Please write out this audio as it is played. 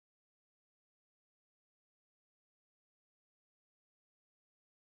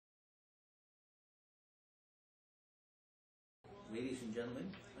Ladies and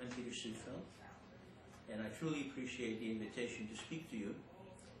gentlemen, I'm Peter Suedfeld, and I truly appreciate the invitation to speak to you.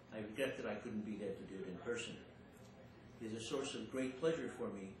 I regret that I couldn't be there to do it in person. It is a source of great pleasure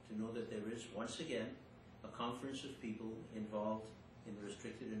for me to know that there is, once again, a conference of people involved in the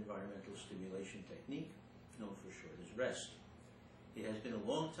restricted environmental stimulation technique, known for short as R.E.S.T. It has been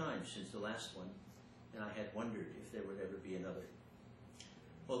a long time since the last one, and I had wondered if there would ever be another.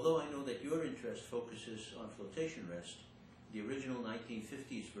 Although I know that your interest focuses on flotation R.E.S.T, the original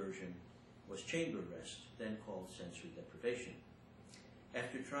 1950s version was chamber R.E.S.T, then called sensory deprivation.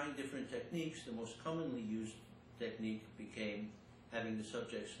 After trying different techniques, the most commonly used technique became having the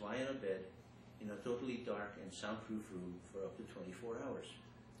subjects lie in a bed in a totally dark and soundproof room for up to 24 hours.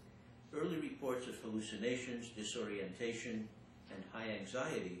 Early reports of hallucinations, disorientation, and high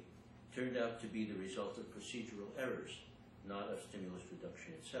anxiety turned out to be the result of procedural errors, not of stimulus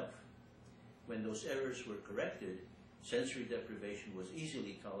reduction itself. When those errors were corrected, sensory deprivation was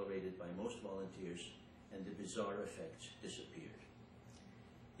easily tolerated by most volunteers, and the bizarre effects disappeared.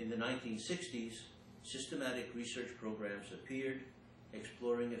 In the 1960s, systematic research programs appeared,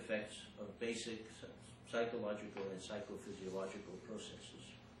 exploring effects of basic psychological and psychophysiological processes.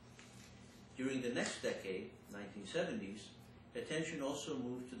 During the next decade, 1970s, attention also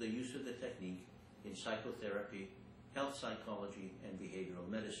moved to the use of the technique in psychotherapy, health psychology, and behavioral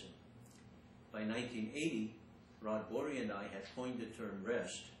medicine. By 1980, R.E.S.T and I had coined the term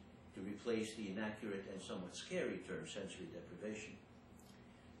R.E.S.T to replace the inaccurate and somewhat scary term sensory deprivation.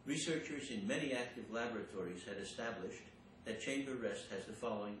 Researchers in many active laboratories had established that chamber R.E.S.T has the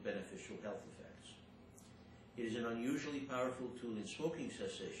following beneficial health effects. It is an unusually powerful tool in smoking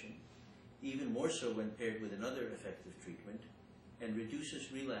cessation, even more so when paired with another effective treatment, and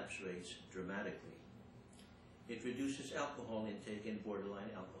reduces relapse rates dramatically. It reduces alcohol intake in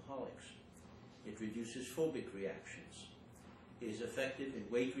borderline alcoholics. It reduces phobic reactions. It is effective in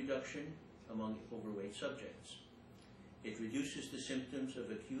weight reduction among overweight subjects. It reduces the symptoms of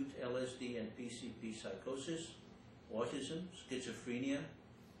acute LSD and PCP psychosis, autism, schizophrenia,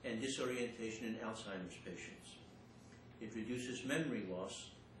 and disorientation in Alzheimer's patients. It reduces memory loss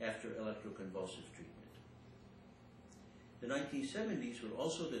after electroconvulsive treatment. The 1970s were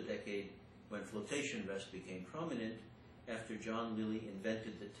also the decade when flotation R.E.S.T became prominent after John Lilly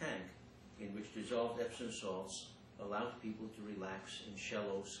invented the tank in which dissolved Epsom salts allowed people to relax in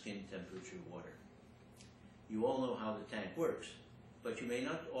shallow skin temperature water. You all know how the tank works, but you may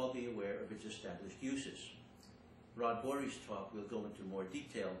not all be aware of its established uses. Rod Borey's talk will go into more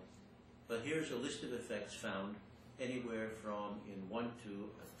detail, but here's a list of effects found anywhere from in 1 to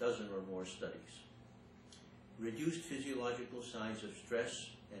a dozen or more studies. Reduced physiological signs of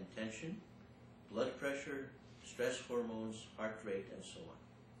stress and tension, blood pressure, stress hormones, heart rate, and so on.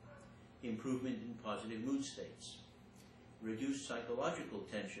 Improvement in positive mood states. Reduced psychological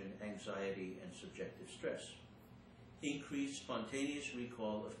tension, anxiety, and subjective stress. Increased spontaneous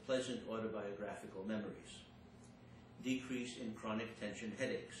recall of pleasant autobiographical memories. Decrease in chronic tension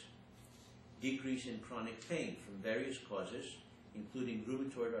headaches. Decrease in chronic pain from various causes, including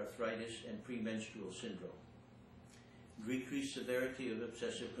rheumatoid arthritis and premenstrual syndrome. Decreased severity of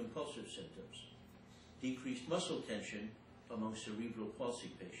obsessive-compulsive symptoms. Decreased muscle tension among cerebral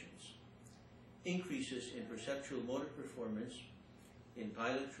palsy patients. Increases in perceptual motor performance in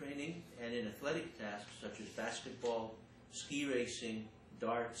pilot training and in athletic tasks such as basketball, ski racing,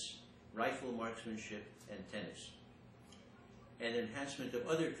 darts, rifle marksmanship, and tennis. And enhancement of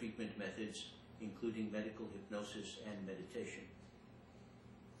other treatment methods, including medical hypnosis and meditation.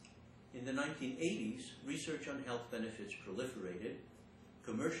 In the 1980s, research on health benefits proliferated,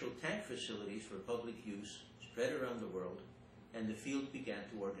 commercial tank facilities for public use spread around the world, and the field began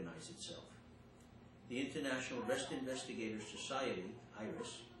to organize itself. The International R.E.S.T Investigators Society,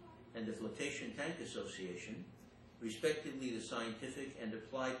 I-R.E.S.T, and the Flotation Tank Association, respectively the scientific and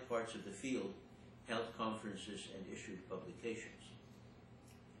applied parts of the field, held conferences and issued publications.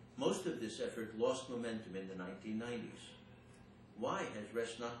 Most of this effort lost momentum in the 1990s. Why has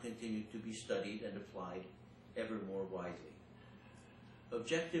R.E.S.T not continued to be studied and applied ever more widely?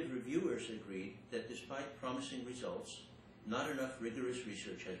 Objective reviewers agreed that despite promising results, not enough rigorous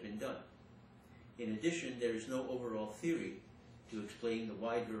research has been done. In addition, there is no overall theory to explain the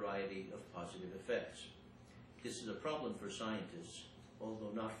wide variety of positive effects. This is a problem for scientists,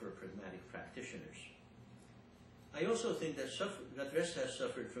 although not for pragmatic practitioners. I also think that R.E.S.T has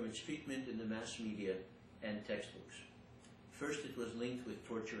suffered from its treatment in the mass media and textbooks. First, it was linked with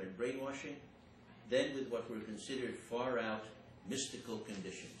torture and brainwashing, then with what were considered far-out mystical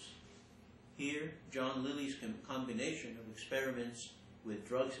conditions. Here, John Lilly's combination of experiments with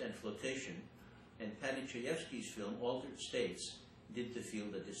drugs and flotation and Paddy Chayefsky's film Altered States did the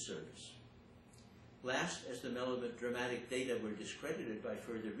field a disservice. Last, as the melodramatic data were discredited by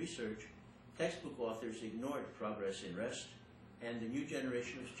further research, textbook authors ignored progress in R.E.S.T, and the new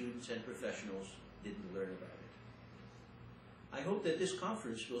generation of students and professionals didn't learn about it. I hope that this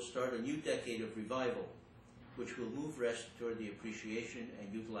conference will start a new decade of revival, which will move R.E.S.T toward the appreciation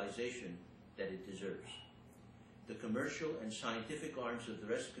and utilization that it deserves. The commercial and scientific arms of the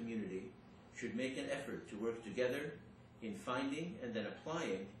R.E.S.T community should make an effort to work together in finding and then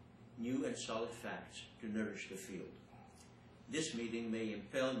applying new and solid facts to nourish the field. This meeting may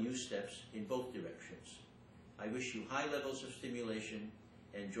impel new steps in both directions. I wish you high levels of stimulation,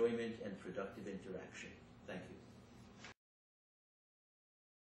 enjoyment, and productive interaction. Thank you.